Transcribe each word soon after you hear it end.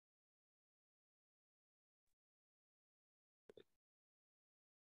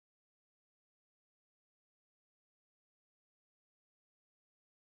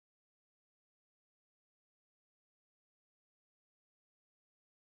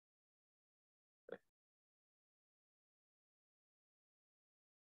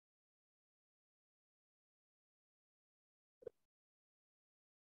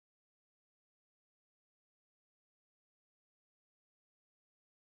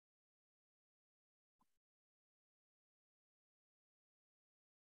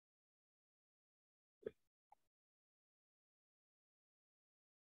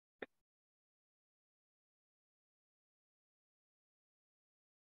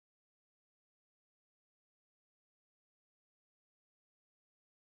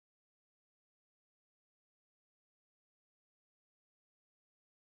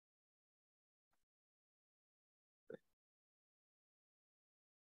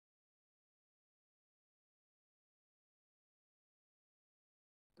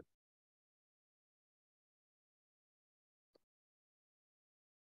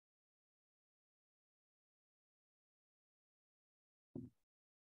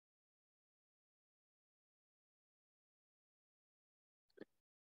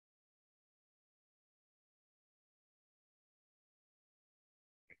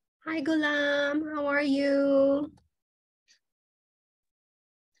Hi, Gulam. How are you?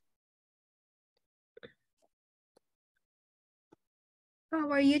 How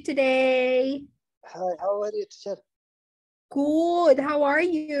are you today? Hi, how are you, teacher? Good. How are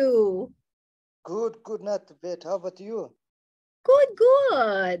you? Good, good, not bad. How about you? Good,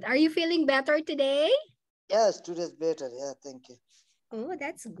 good. Are you feeling better today? Yes, today's better. Yeah, thank you. Oh,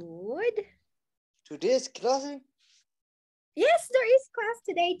 that's good. Today's classing? Yes, there is class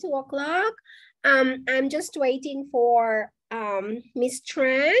today, 2 o'clock. I'm just waiting for Miss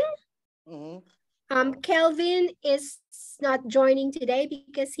Trang. Mm-hmm. Kelvin is not joining today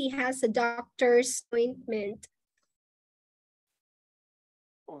because he has a doctor's appointment.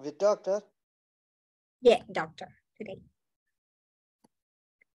 With doctor? Yeah, doctor today.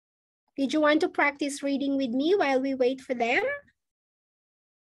 Did you want to practice reading with me while we wait for them?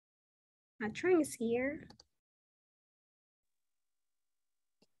 Trang is here.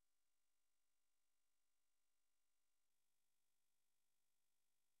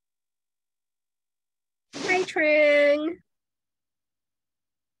 Hi, Trang.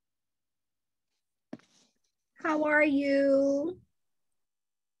 How are you?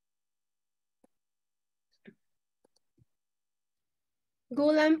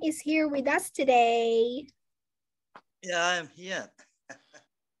 Gulam is here with us today. Yeah, I'm here.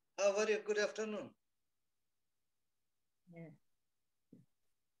 How are you? Good afternoon. Yeah.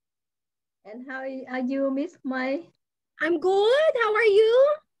 And how are you, Miss May? I'm good. How are you?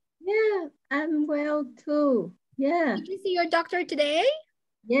 Yeah, I'm well too. Yeah, Did you see your doctor today?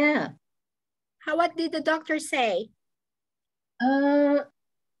 yeah. What did the doctor say?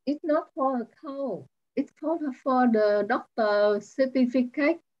 It's not for a cold. It's for the doctor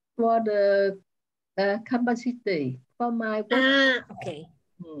certificate for the capacity for my work. Okay.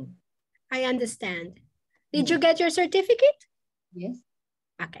 Hmm. I understand. Did you get your certificate? Yes.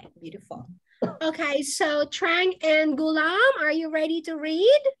 Okay, beautiful. Okay, so Trang and Gulam, are you ready to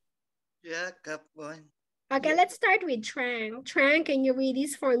read? Yeah, cup going. Okay, Yeah. let's start with Trang. Trang, can you read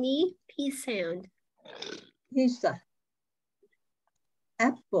this for me? Peace sound. Pizza.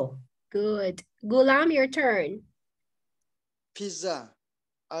 Apple. Good. Gulam, your turn. Pizza.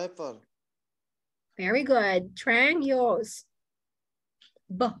 Apple. Very good. Trang, yours.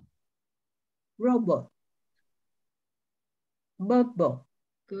 B. Robot. Bubble.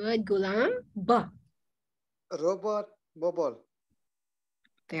 Good. Gulam. B. Robot. Bubble.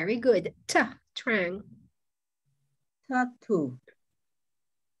 Very good. T. Trang. Tattoo.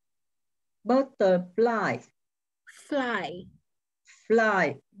 Butterfly. Fly.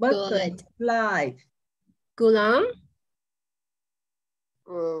 Fly. Good. Butterfly. Gulam.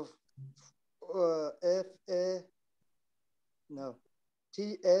 Uh, F-A, no.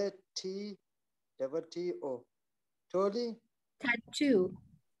 T-A-T-T-O. Tolly. Tattoo.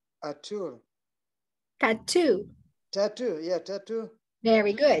 Atul. Tattoo. Tattoo. Yeah, tattoo.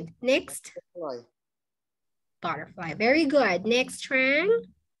 Very good. Next. Why? Butterfly. Very good. Next, Trang.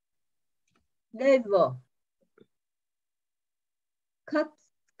 Level. Cut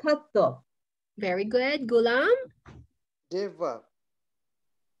off. Very good. Gulam. Deva.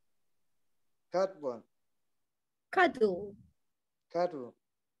 Cardboard. Cuddle. Cardboard.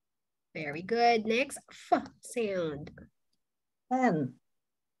 Very good. Next, F sound. Pen.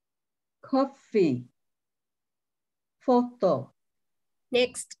 Coffee. Photo.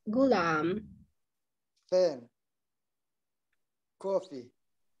 Next, Gulam. Fan. Coffee.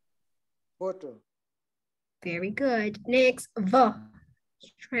 Photo. Very good. Next, V.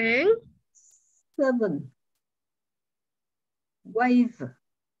 Trang. 7. Wave.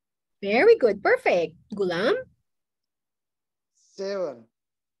 Very good. Perfect. Gulam. 7.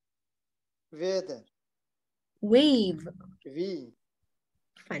 Weather. Wave. We.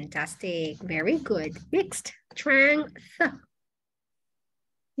 Fantastic. Very good. Next, Trang. Th.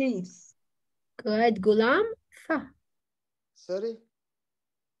 Thieves. Good. Gulam. Th. Sorry,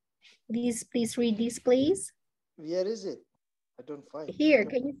 Please read this, please. where is it? I don't find. Here,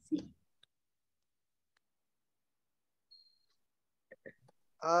 can you see?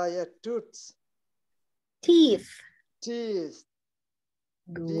 Ah, yeah, toots. Teeth. Teeth.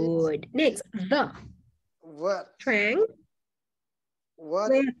 Good. Next, the. What? Trang.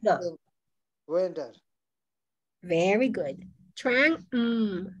 What? Weather. Winter. Very good. Trang.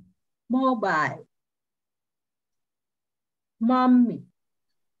 Mobile. Mommy.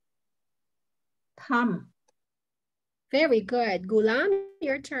 Thumb. Very good. Gulam,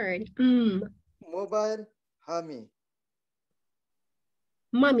 your turn. Mobile. Hummy.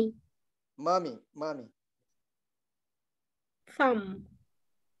 Mummy. Mommy. Mommy. Thumb.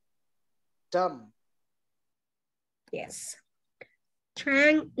 Thumb. Yes.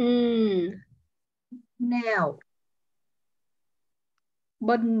 Trang. Nail.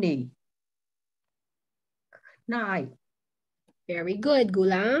 Bunny. Knife. Very good,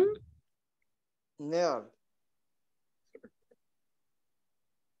 Gulam. Nail.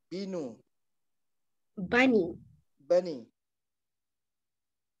 Binu. Bunny. Bunny.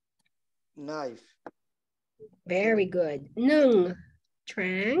 Knife. Very good. Nung.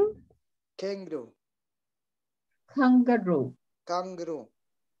 Trang. Kangaroo. Kangaroo. Kangaroo.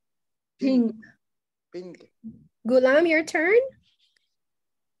 Pink. Pink. Gulam, your turn.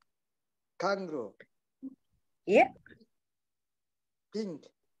 Kangaroo. Yep. Pink.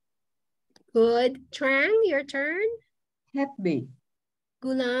 Good. Trang, your turn. Happy.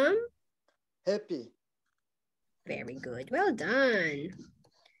 Gulam. Happy. Very good. Well done.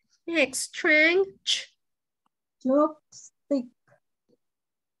 Next, Trang. Ch. Chopstick.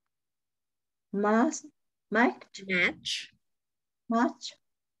 Match. Match. Match.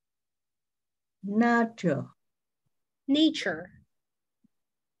 Nature. Nature.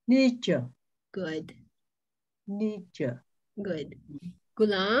 Nature. Good. Nature. Good.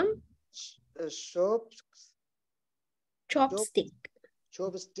 Gulam. Chopstick.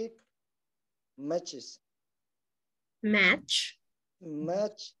 Chopstick. Matches. Match.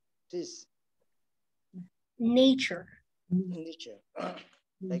 Match. This. Nature. Nature.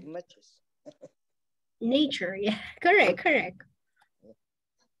 Like matches. Nature. Yeah. Correct.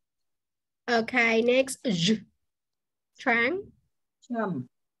 Okay. Next. J. Trang. Jump.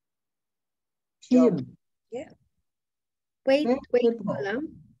 Jump. Gym. Yeah. Wait, Vegetable. Gulam.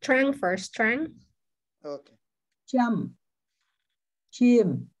 Trang first. Trang. Okay. Jump.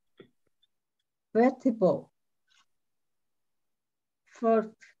 Gym. Vegetable.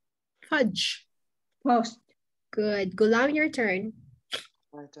 Fudge. Post. Good. Gulam, your turn.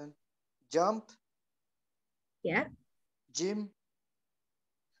 My turn. Jump. Yeah. Gym.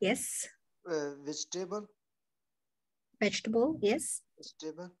 Yes. Vegetable. Vegetable. Yes.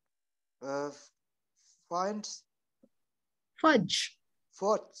 Vegetable. Finds. Fudge.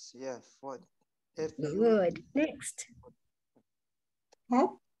 Forts. Yeah. Fort. Good. Next. Hat.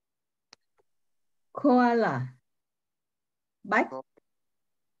 Koala. Bike.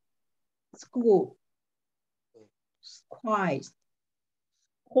 School. Quiet.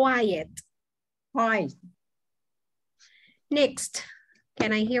 Quiet. Quiet. Next.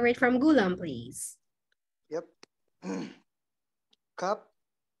 Can I hear it from Gulam, please? Yep. Cup.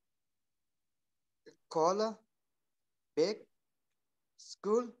 Collar. Bag.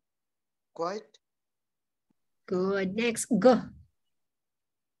 School. Quiet. Good. Next. G.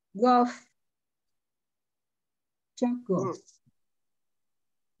 Golf. Jungle. Golf.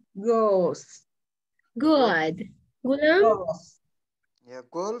 Girls. Good. Gulam. Girls. Yeah.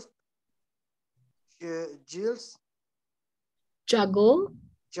 Golf. Jills. Juggle.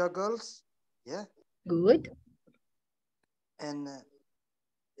 Juggles. Yeah. Good. And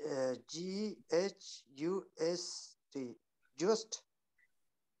G-H-U-S-T. Just.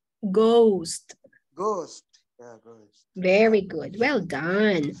 Ghost. Ghost. Yeah, ghost. Very good. Well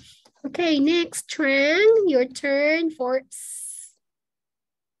done. Okay, next, Trang, your turn for S.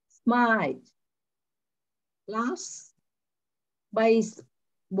 Smile. Glass.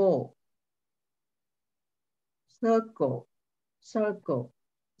 Baseball. Circle. Circle.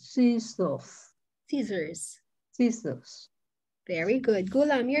 Scissors. Scissors. Scissors. Very good.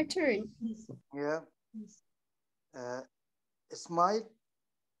 Gulam, your turn. Yeah. Smile.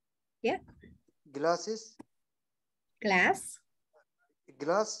 Yeah. Glasses. Glass.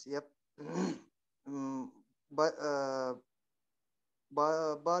 Glass. Yep.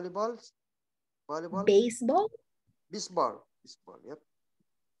 Volleyballs. Volleyball. Baseball. Baseball. Baseball. Yep.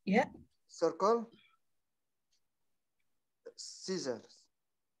 Yeah. Circle. Scissors.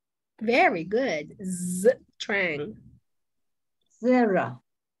 Very good. Z. Trang. Zero.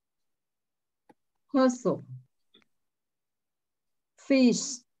 Hustle.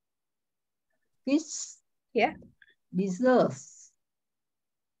 Fish. Fish. Yeah. Deserves.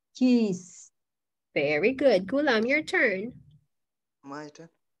 Cheese. Very good. Gulam, your turn. My turn.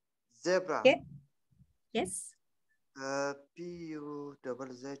 Zebra. Yeah. Yes.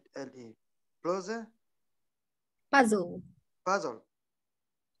 P-U-Z-Z-L-E. Closer. Puzzle. Puzzle.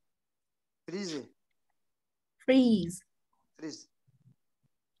 Freeze. Freeze. Freeze.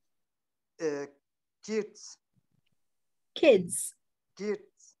 Kids. Kids.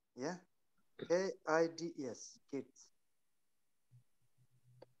 Kids. Yeah. K-I-D-S. Kids.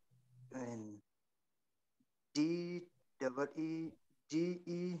 And D-E-E-D-E-S-S-E-R-T.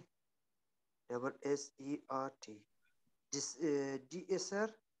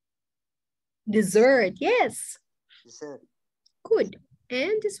 Dessert. Dessert. Yes. Dessert. Good.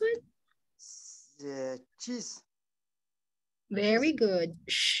 And this one? Cheese. Very good.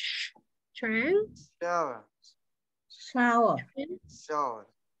 Shh. Trang? Shower. Shower. Shower.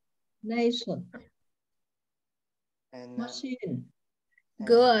 Nation. And Machine.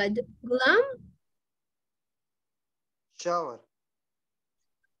 Good. Gulam? shower.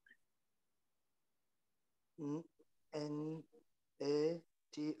 N-A-T-I-O-N.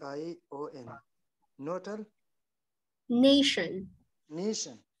 Notal. Nation.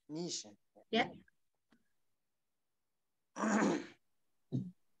 Nation. Nation. Yeah.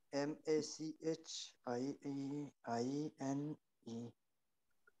 M-A-C-H-I-E-I-N-E.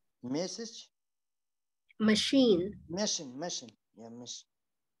 Message. Machine. Machine. Machine. Yeah, machine.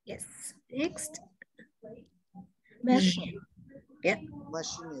 Yes. Next. Measure. Yeah.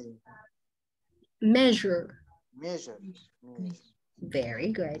 Machinery. Measure. Measure. Measure.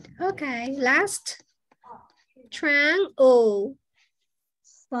 Very good. Okay. Last. Trang. O.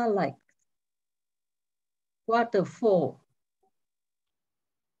 Select. Waterfall.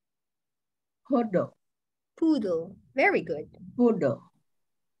 Puddle. Poodle. Very good. Poodle.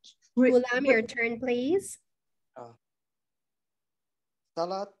 Gulam, your turn, please.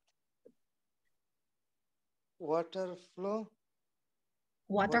 Salad. Waterflow.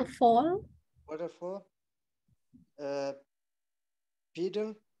 Waterfall. Waterfall.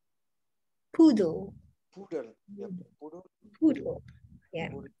 Pedal. Poodle. Poodle. Yep. Poodle. Poodle. Yeah.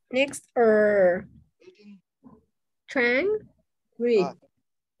 Poodle. Next. Eating. Trang. Read.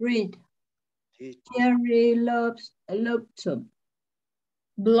 Read. Eat. Cherry loves blossom.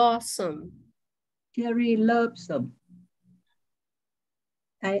 Blossom. Cherry blossom.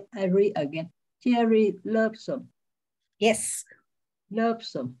 I read again. Cherry blossom. Yes.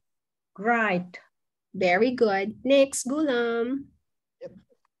 Blossom. Right. Very good. Next. Gulam. Yep.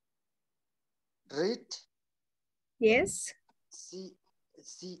 Read. Yes.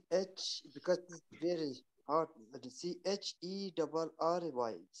 C-H, because it's very hard. C-H-E-R-R-Y.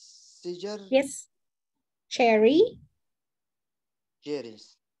 Scissor. Yes. Cherry.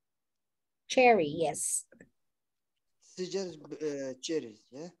 Cherries. Cherry. Yes. Scissor cherries.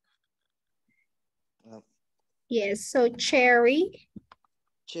 Yeah. Yes. So cherry.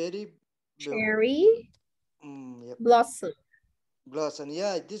 Cherry. Cherry. Yep. Blossom. Blossom.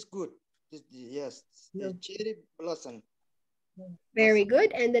 Yeah, this good. This, yes. Cherry blossom. Very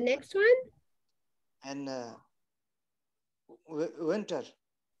good. And the next one? And winter.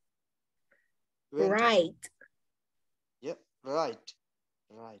 Right. Yep. Right.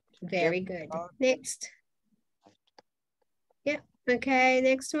 Right. Very good. Next. Yeah. Okay.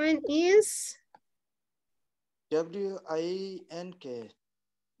 Next one is W-I-N-K.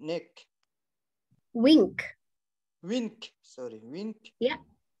 Neck. wink. Wink. Sorry. Wink. Yeah.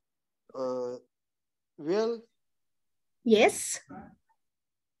 Well. Yes.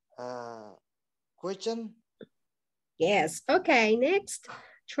 Question. Yes. Okay. Next.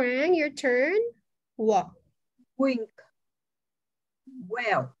 Trang, your turn. Walk. Wink.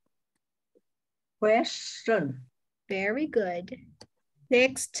 Well. Question. Very good.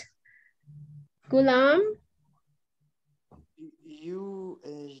 Next. Gulam.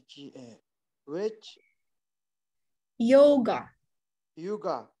 U-A-G-A. Which? Yoga.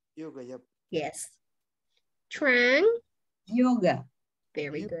 Yoga. Yoga. Yep. Yes. Trang. Yoga.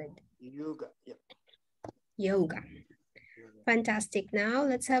 Very good. Yoga. Yep. Yoga. Fantastic. Now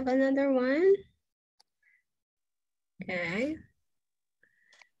let's have another one. Okay.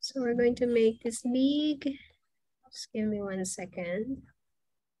 So we're going to make this big. Just give me 1 second.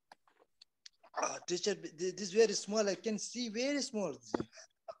 Teacher, this is very small. I can see very small.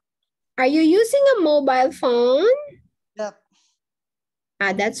 Are you using a mobile phone? Yep.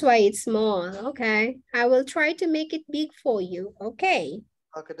 Ah, that's why it's small. Okay. I will try to make it big for you. Okay.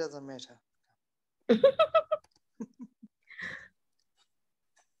 Okay, doesn't matter.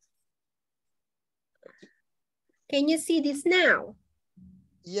 Can you see this now?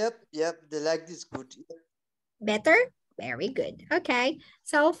 Yep. They like this good. Better? Very good. Okay.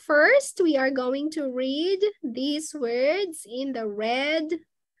 So first we are going to read these words in the red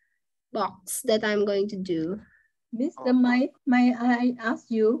box that I'm going to do. Mr. May I ask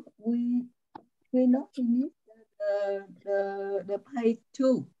you, we not finish the page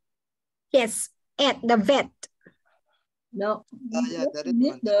 2. Yes, at the vet. No, yeah, that is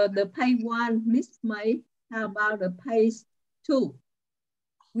finish the page 1. Miss May, how about the page 2?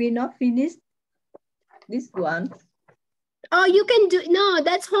 We not finished this one. Oh, you can do, no,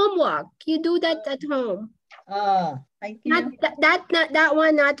 that's homework. You do that at home. Thank you. That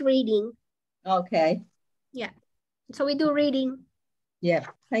one, not reading. Okay. Yeah. So we do reading. Yeah,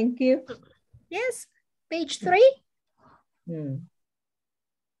 thank you. Yes. Page 3.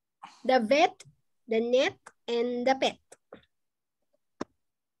 The vet, the net, and the pet.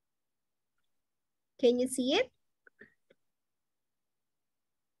 Can you see it?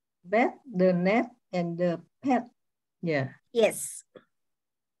 Vet, the net, and the pet. Yeah. Yes.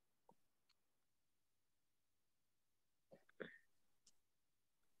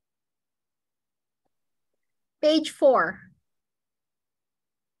 Page 4.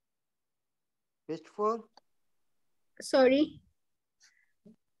 Page 4. Sorry.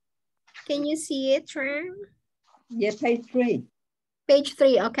 Can you see it, Trang? Yeah, page 3. Page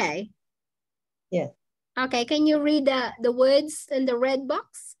 3, okay. Yeah. Okay, can you read the words in the red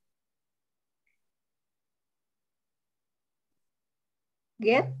box?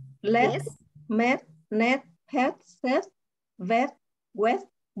 Get, let, Yes. met, net, pet, set, vet, wet,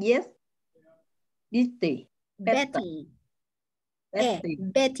 yes, Betty. Betty. Betty.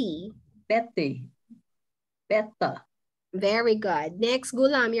 Betty. Betty. Better. Very good. Next,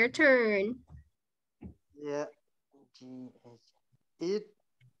 Gulam, your turn. Yeah. G-H. Eat,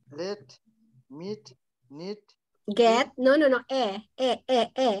 let, meet, knit, Get. No.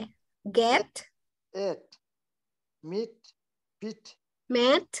 Get. eat, meet, pit,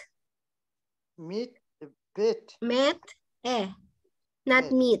 Met. meet, pet, Met. Not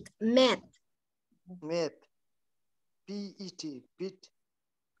met, meet. Met. met, P-E-T, pit,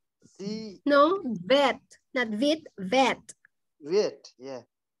 C, No. Vet. Not vit. Vet. wet, yeah.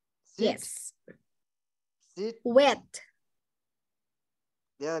 Sit, Yes. sit, Wet.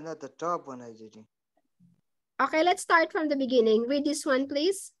 yeah, not the top one I did. Okay, let's start from the beginning. Read this one,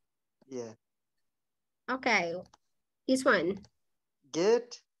 please. Yeah. Okay. This one.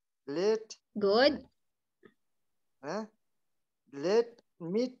 Get, let, Good. let,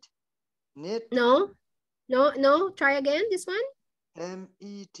 meet, knit, No. Try again. This one.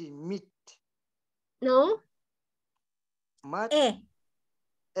 M-E-T, meet, No. mat, Eh.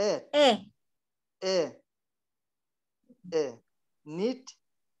 knit,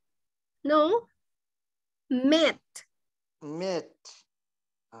 No. Met. met,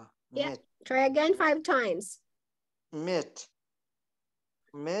 Yeah. met, Try again 5 times. met,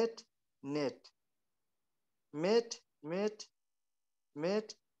 met, net, met, met,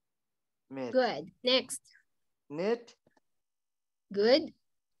 met, met, Good. Next. net, Good.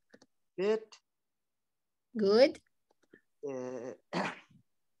 pet, Good.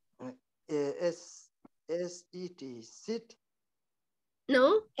 S-E-T, sit,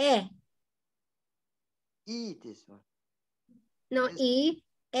 No. E this one, No. S,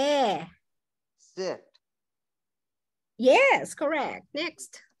 Eh. set, Yes, correct.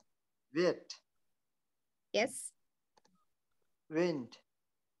 Next. wet, Yes. wind,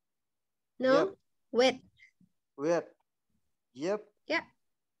 No. yep, Wet. wet, yep, Yeah.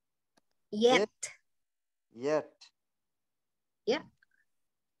 Yet. yet, Yeah.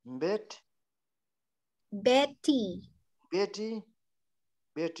 bet, Betty. Betty,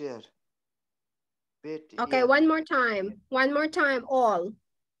 better, Betty, Okay, yeah. one more time. One more time, all.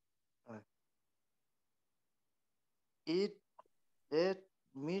 Eat, let,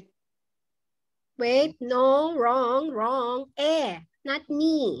 meet, Wait, no, wrong. Not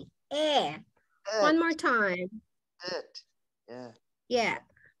me. One at, more time. yeah, Yeah.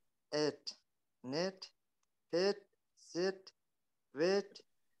 at, net, pet, sit, wet,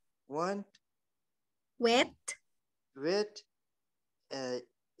 want, Wet. wet,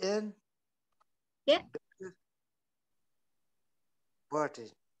 in, Yeah. water,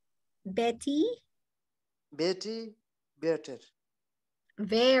 Betty. Betty, better,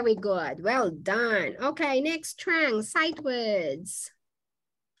 Very good. Well done. Okay, next Trang, sight words.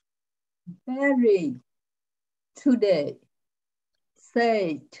 Very. Today.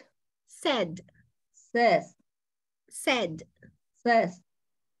 Said. Said. Says. Said. Says.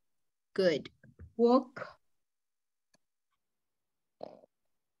 Good. Walk.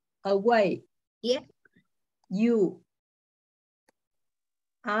 Away. Yeah. You.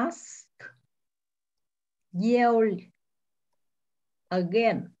 Ask. Yell.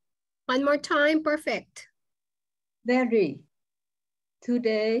 Again. One more time. Perfect. Very.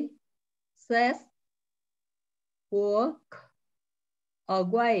 Today. Says. Walk.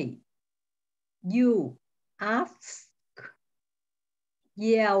 Away. You. Ask.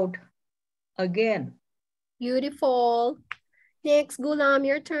 Yelled. Again. Beautiful. Next, Gulam,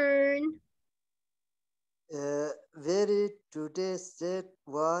 your turn. very, today, said,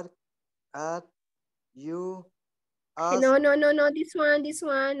 work, at, you, ask, No. This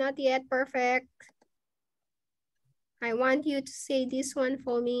one, not yet. Perfect. I want you to say this one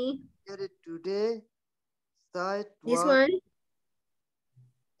for me. very, today, site, This work, one.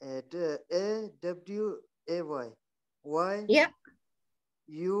 A-W-A-Y, Y, Yeah.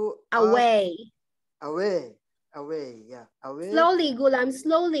 You are Away. away. Away. Yeah. Away. Slowly, Gulam.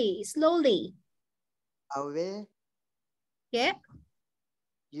 Slowly. Slowly. Away. Yeah.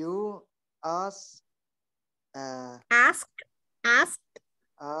 You ask. Ask. Ask.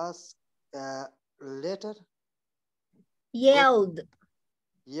 Ask. Later. Yelled.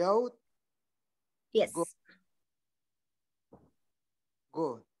 Yelled. Yes. Go.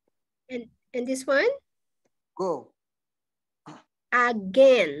 Go. And this one? Go.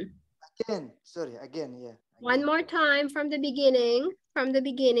 Again. Again. Sorry. Again. Yeah. One more time from the beginning. From the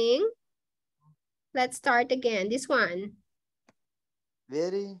beginning. Let's start again. This one.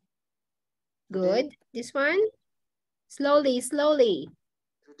 Very. Good. This one. Slowly, slowly.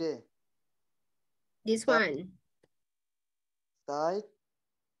 Today. This Side. one. Side.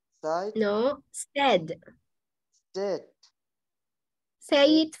 Side. No. Said. State.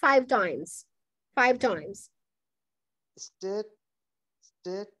 Say it 5 times. 5 times. State.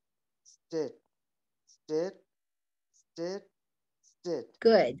 State. State. State. State. State.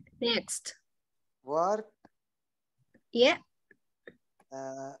 Good. Next. Work. Yeah.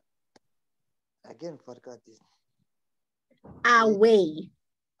 Again forgot this. Away.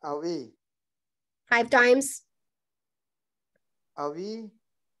 Away. 5 times. Away.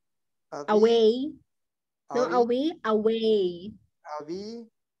 Away. Away. No, Away. away. Away. Away.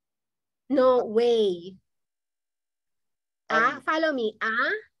 No, way. Away. Follow me.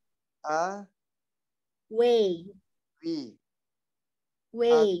 Way. We.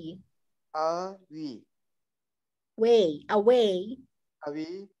 Way. We. Way. Away.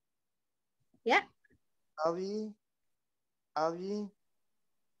 Away. Yeah. Away. Away.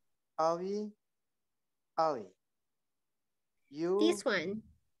 Away. Away. You This one.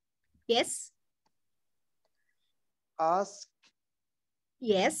 Yes. ask.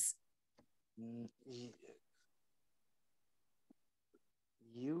 Yes.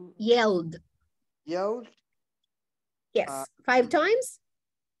 You Yelled. yelled. Yes. 5 times.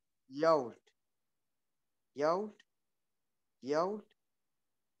 Yelled. Yelled. Yelled.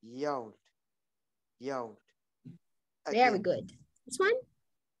 Yelled. Yelled. Very Again. good. This one.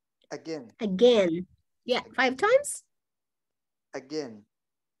 Again. Again. Yeah. 5 times. Again.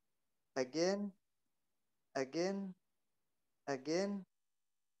 Again. Again. Again.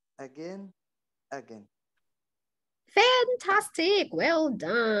 Again. Again. Fantastic. Well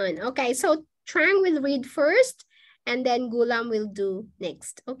done. Okay, so Trang will read first and then Gulam will do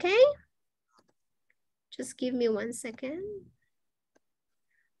next. Okay? Just give me 1 second.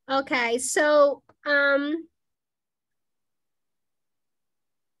 Okay, so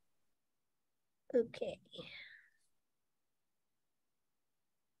okay.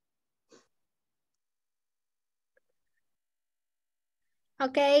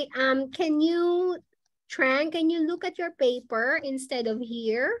 Okay, Trang, can you look at your paper instead of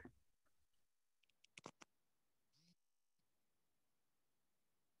here?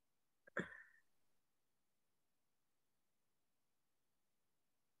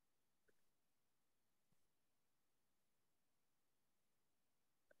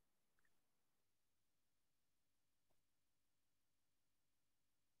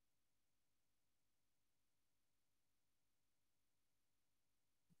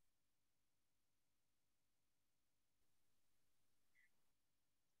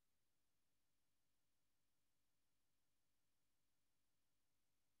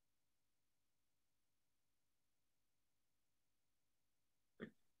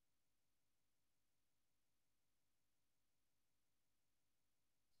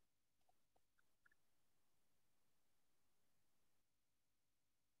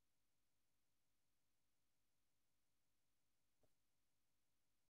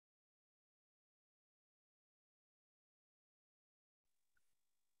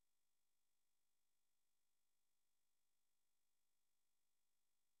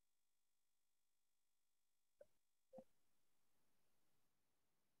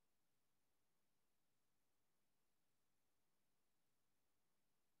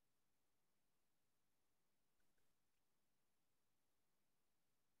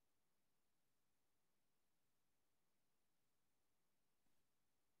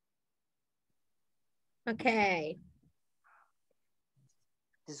 Okay.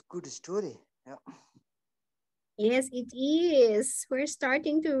 It's good story. Yeah. Yes, it is. We're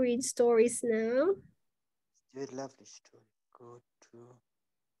starting to read stories now. Very lovely story. Go to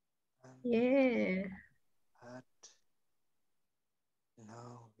Yeah. at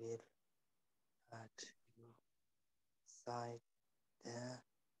now will at you side there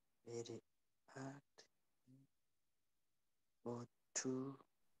very at go to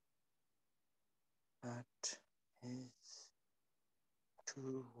at his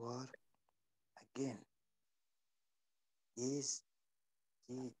to work again. Is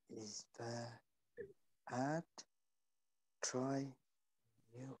the at try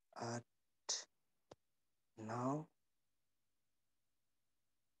you at now?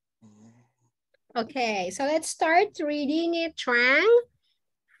 Okay, so let's start reading it, Trang.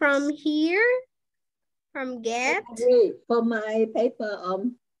 From here, from get. Wait, for my paper,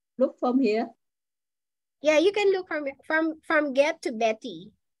 look from here. Yeah, you can look from get to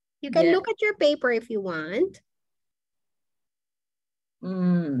Betty. You can Yeah. look at your paper if you want.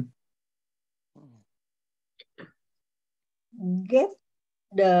 Get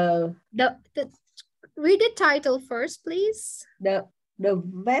the read the title first, please. the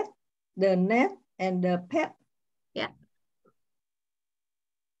vet, the net, and the pet. Yeah.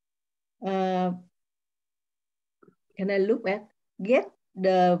 Can I look at get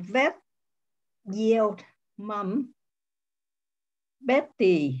the vet yelled mom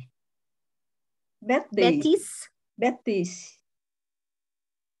Betty's pet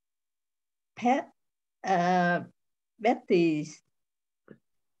Betty's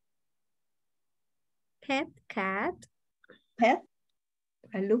pet cat. Pet.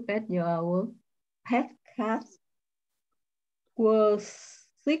 I look at your work. Pet cat was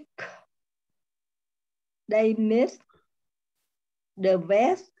sick. They missed the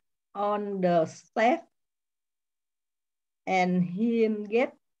vet on the staff and him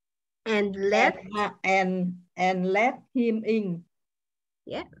get and let him in.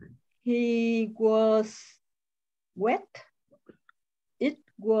 Yeah. He was wet. It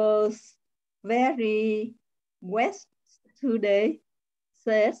was very wet today,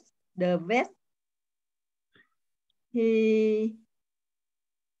 says the vet. He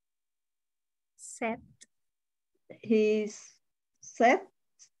set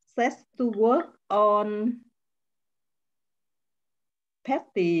to work on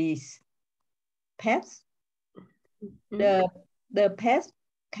Patty's pets. The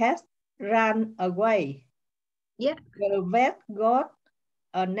cat ran away. Yeah. The vet got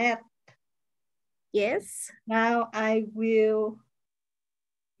a net. Yes. Now I will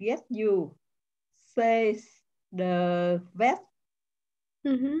get you, says the vet.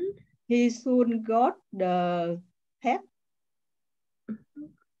 He soon got the pet.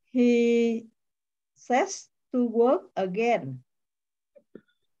 He sets to work again.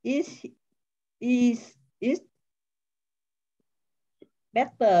 Is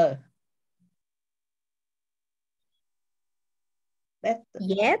better?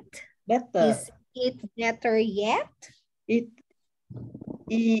 Yet? Better. Is it better yet? It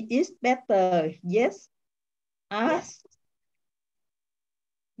is better. Yes. Ask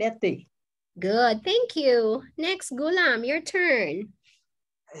Betty. Good. Thank you. Next, Gulam, your turn.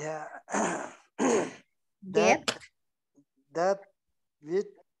 Yeah. Get. That with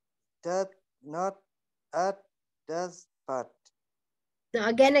that not at does but. No,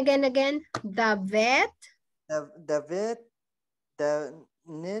 again. The vet. The vet, the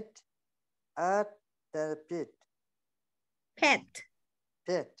net at the pit. Pet.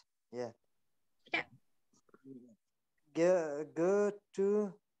 Yeah. Yeah. Go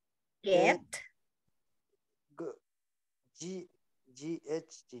to Get. Go,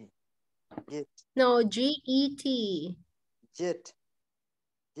 G-H-T. Get. No, G-E-T. Jet.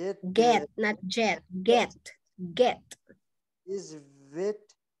 Get, not jet. Get. Is vet.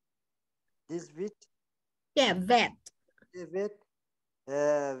 This vet. Yeah, vet. Vet.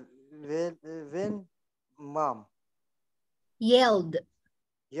 When mom. Yelled.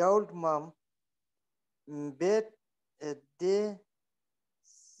 Mom. Bet. De.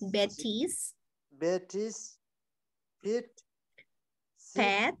 Betty's. Pit.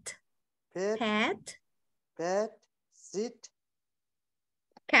 Pet. Sit.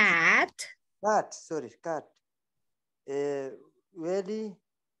 Cat. Cat. Very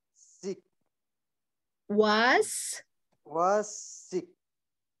sick. Was sick.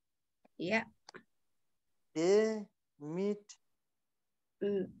 Yeah. They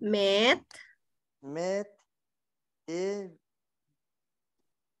met.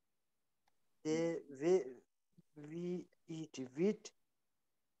 We eat wheat.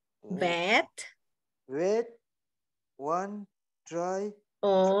 Wet. One try.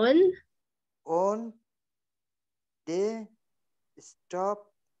 On. They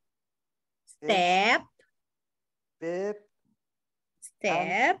stop. Step.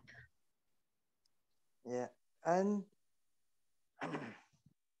 Yeah. And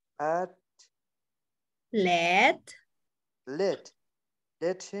at. Let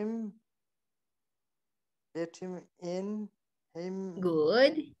him in.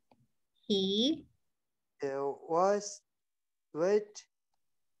 Good. He was wait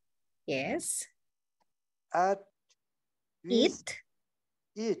Yes. At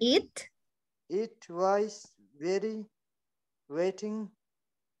It. it was very waiting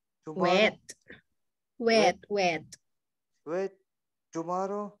tomorrow. Wet. Wait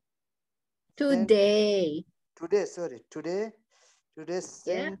tomorrow. Today. Today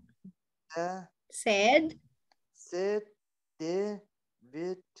Yeah. said Said. they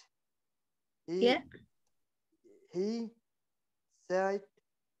with he Yeah. he said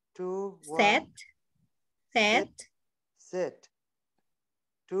to Set. set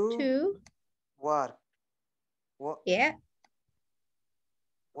to work. Yeah.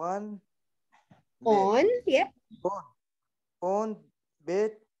 One bed. On. Yeah. On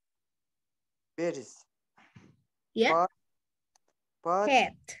beds. Yeah. But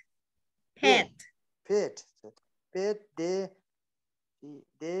Pet. pet they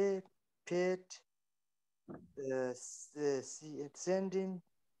pet sending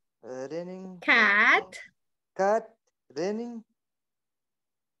raining Cat. cat raining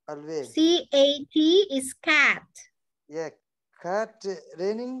always. C-A-T is cat. Yeah, cat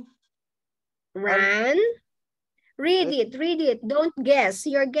raining. Ran. Read it. Don't guess.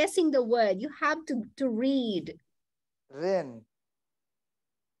 You're guessing the word. You have to read. Rain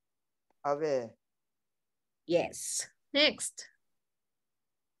away. Yes. Next.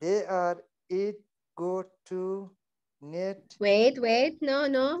 They are it go to net. Wait.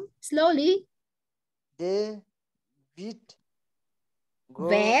 No. Slowly. They beat go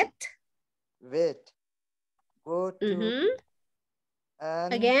Vet. go to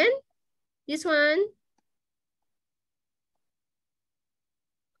and Again. This one.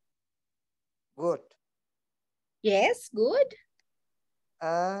 goat. Yes. Good.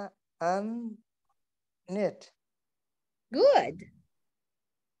 And net. Good.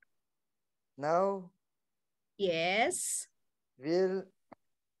 Now Yes. will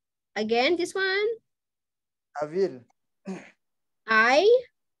Again, this one. I will. I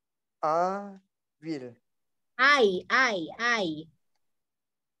will. I.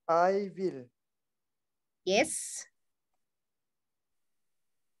 I will. Yes.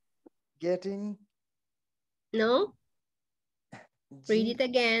 Getting. No. Read it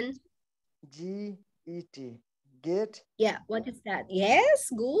again. G-E-T. Get. Yeah, what is that? Yes,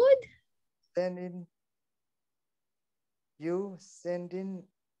 good. Sending. You sending.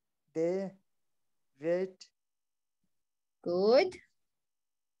 They wait. Good.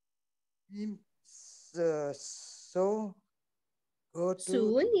 So go to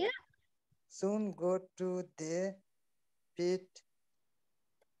Soon, yeah. Soon go to the pit.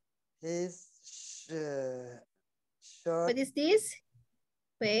 His short. What is this?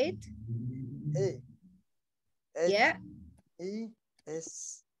 Wait. Hey. Yeah.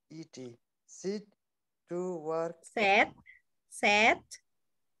 H-E-S-E-T. Sit to work. Set. Set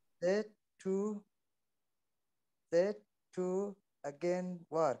to again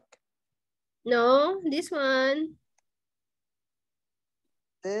work. No, this one.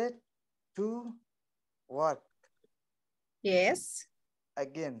 Set to work. Yes.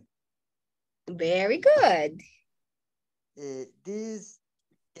 Again. Very good. This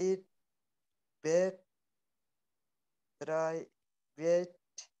it bet try wait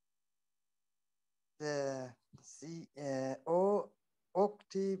the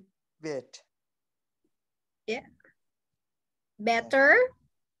octibet. Yeah. Better.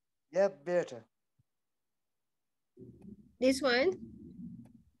 Yeah, better. This one.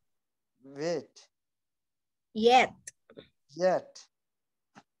 Wait. Yet.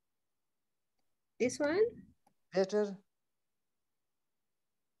 This one. Better.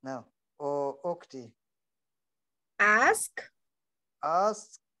 Now. Oh, octi. Ask.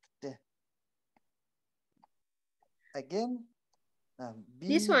 Asked. Again.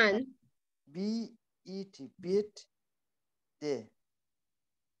 This one. B-E-T. Bit. De.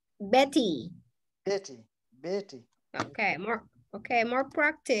 Betty. Betty. Okay, more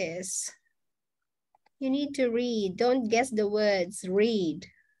practice. You need to read. Don't guess the words. Read.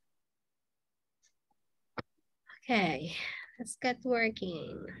 Okay, let's get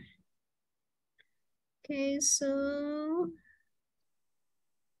working. Okay, so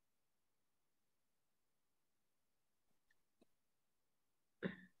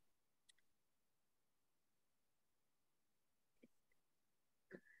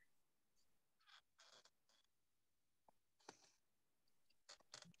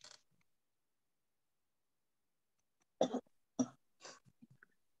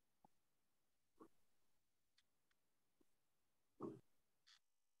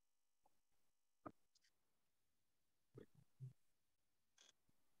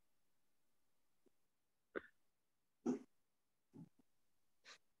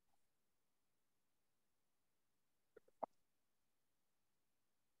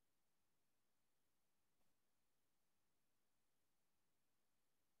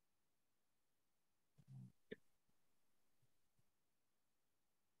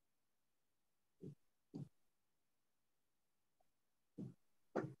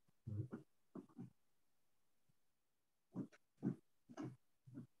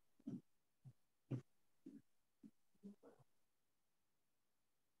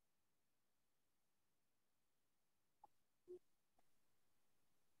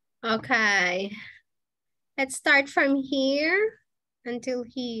Okay. Let's start from here until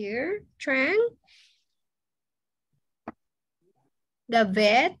here. Trang. The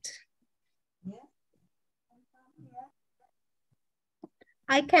vet.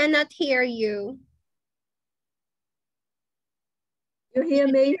 I cannot hear you. You hear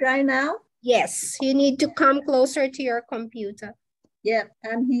me right now? Yes, you need to come closer to your computer. Yeah,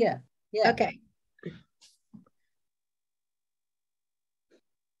 I'm here. Yeah. Okay.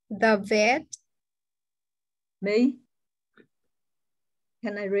 The vet. Me?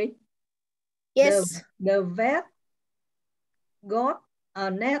 Can I read? Yes. The vet got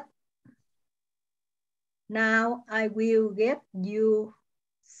a net. Now I will get you,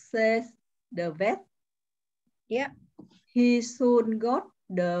 says the vet. Yeah. He soon got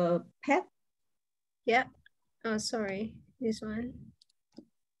the pet. Yeah. Oh, sorry. This one.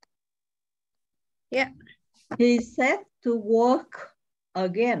 Yeah. He set to work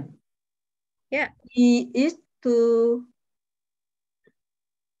again. Yeah. He is to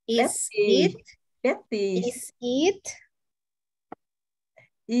Is Betty. it? Betty. Is it?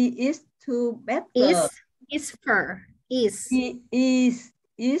 He is to better. Is fur. Is. He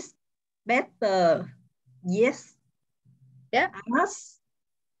is better. Yes. Yeah. Ask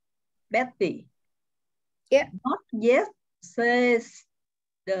Betty. Yeah. Not yet, says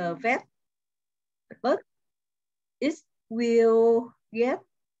the vet, but it will get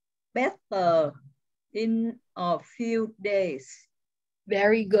better in a few days.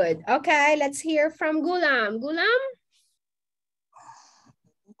 Very good. Okay, let's hear from Gulam. Gulam?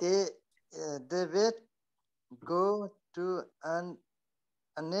 The vet go to a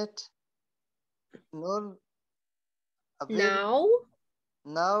net. No,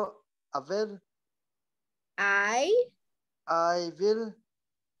 now avail. I will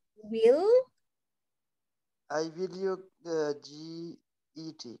will you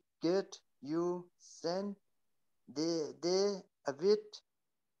get you send the a bit.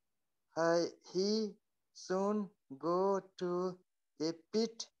 He soon go to the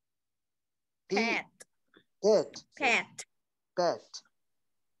pit. pet.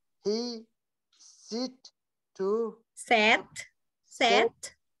 He sit to Set.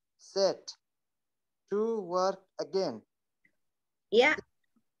 set to work again. Yeah.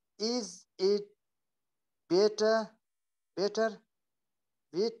 Is it better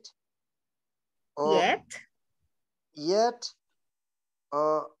with or yet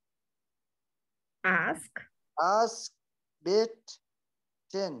or Ask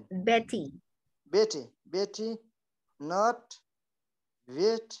Betty not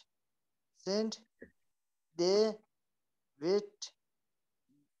wait send the wait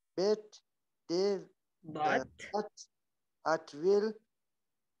bet the but at will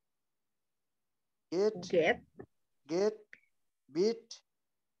get bit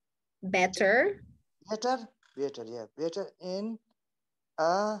better better in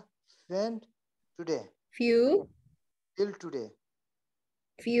a friend today few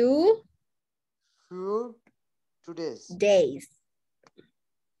today's days.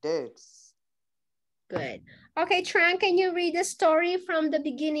 dates. Good. Okay, Tran, can you read the story from the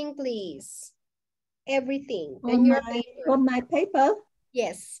beginning, please? Everything on your paper. From my paper?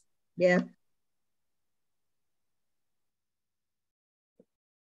 Yes. Yeah.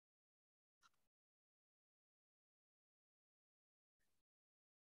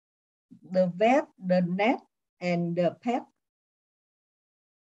 The vet, the net, and the pet.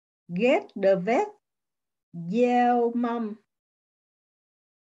 Get the vet, yell mom.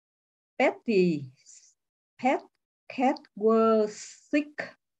 Betty's pet cat was sick.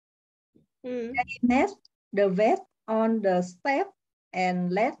 They met the vet on the step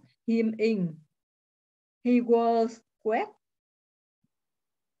and let him in. He was wet.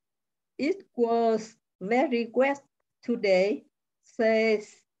 It was very wet today, says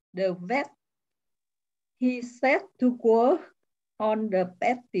the vet. He set to work on the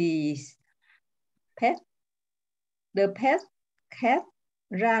Betty's pet. The pet cat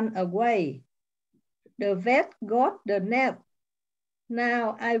ran away. The vet got the net.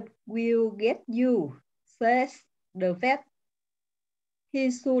 Now I will get you, says the vet.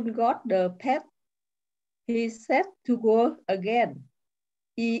 He soon got the pet. He set to work again.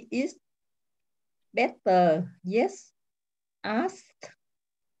 He is better, yes? Asked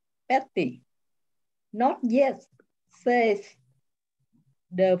Betty. Not yet, says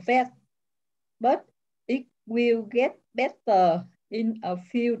the vet, but it will get better in a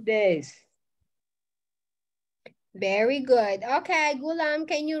few days. Very good. Okay, Gulam,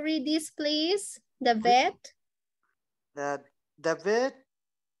 can you read this, please? The vet. The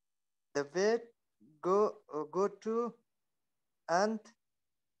vet go to and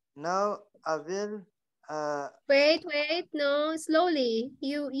Now I will Wait, no, slowly.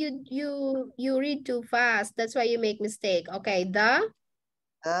 You read too fast. That's why you make mistake. Okay, the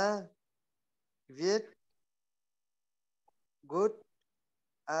with good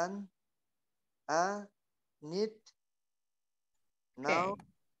and a neat. Now okay.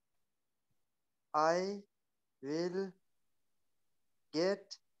 I will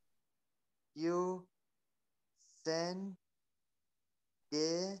get you send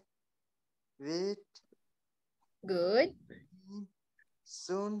day with Good. me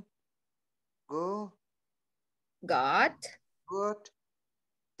soon go Got. got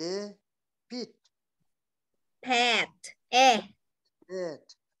the pit Pet. pet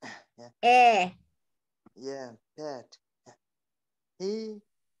yeah Eh. yeah pet he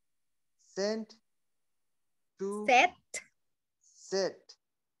sent to Set. set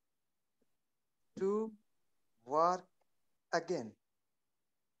to work again.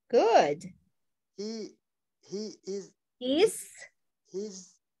 Good. He he is he, Is.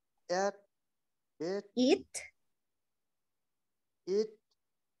 he's at bed It. it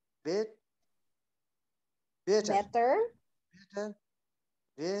bed better Better. better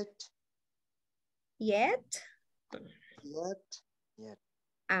bet Yet. yet yet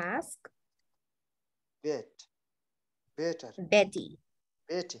Ask. bet better Betty.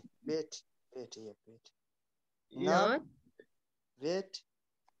 Betty bet Betty yeah bet now Not. bet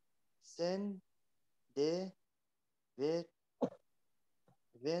send they bet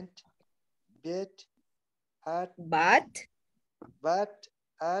went bet at But.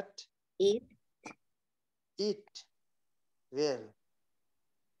 at It. it well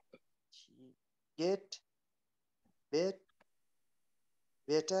get bet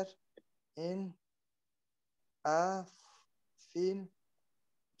better in a few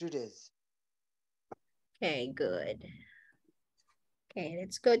days. Okay, good. Okay,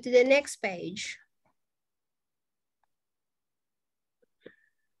 let's go to the next page.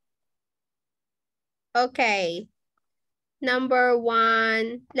 Okay. Number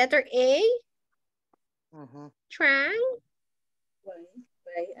 1, letter A. Mm-hmm. Trang.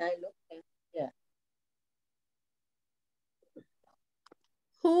 Wait, I look at, yeah.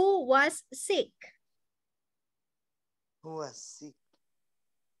 Who was sick? Who was sick?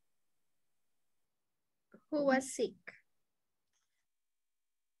 Who was sick?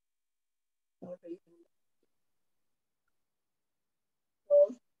 Sorry.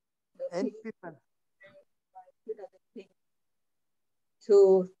 The And thing, people.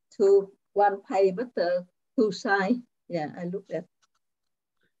 to one pay but two side. Yeah, I look at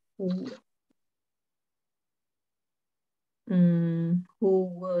who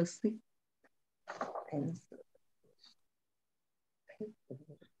was sick and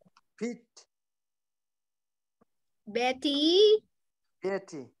Pete. Betty.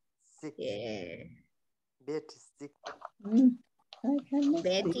 Betty sick. Yeah. Betty sick. I cannot see.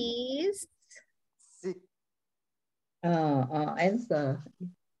 Betty's. Sick. Answer.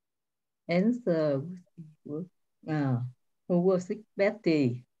 Who was sick?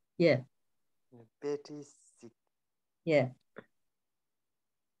 Betty. Yeah, Betty sick. yeah.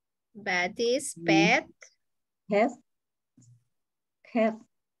 Betty's pet. Cat. Cat.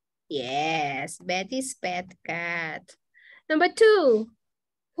 Yes, Betty's pet cat. Number 2,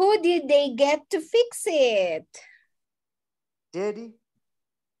 who did they get to fix it? Daddy.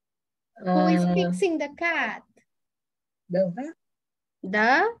 Who is fixing the cat? The vet.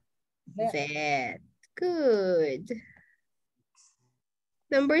 The Vet. vet. Good.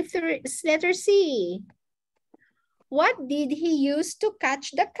 Number 3, letter C. What did he use to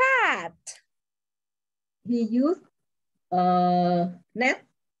catch the cat? He used net.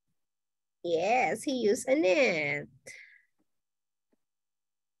 Yes, he used a net.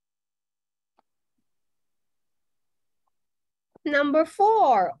 Number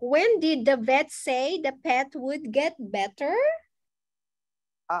 4, when did the vet say the pet would get better?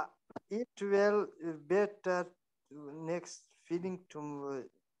 It will better next feeling to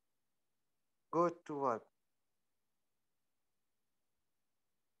go to work.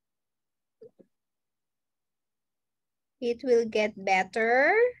 It will get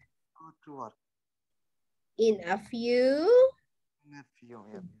better Go to work. in a few In a few,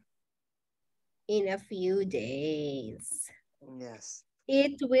 yeah. in a few days. Yes.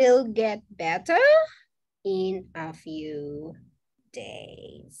 It will get better in a few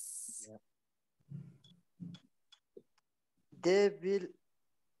days. Yeah.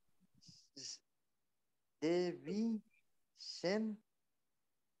 They will send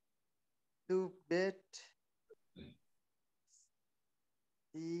to bed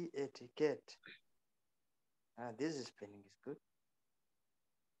the etiquette. This spelling is good.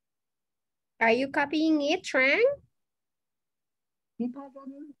 Are you copying it, Trang?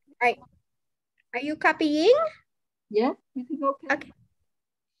 Are you copying? Yeah, you think okay? Okay.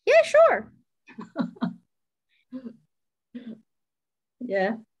 Yeah, sure.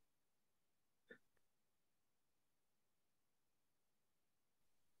 Yeah.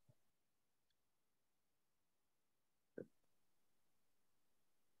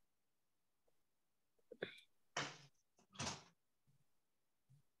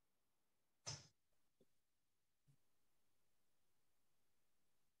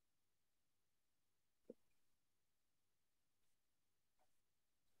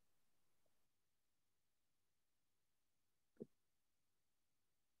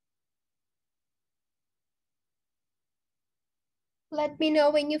 Let me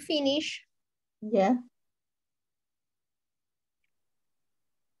know when you finish. Yeah.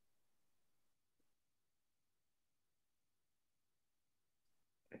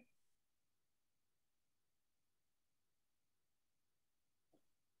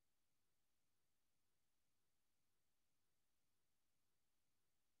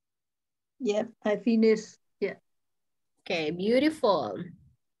 Yeah, I finished. Yeah. Okay, beautiful.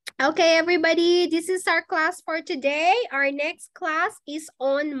 Okay, everybody, this is our class for today. Our next class is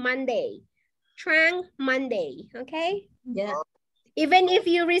on Monday. Trang Monday, okay? Yeah. Even if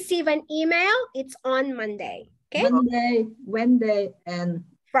you receive an email, it's on Monday, okay? Monday, Wednesday, and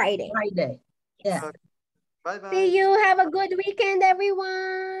Friday. Yeah. Bye-bye. See you. Have a good weekend,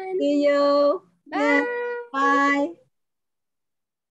 everyone. See you. Bye. Yeah. Bye.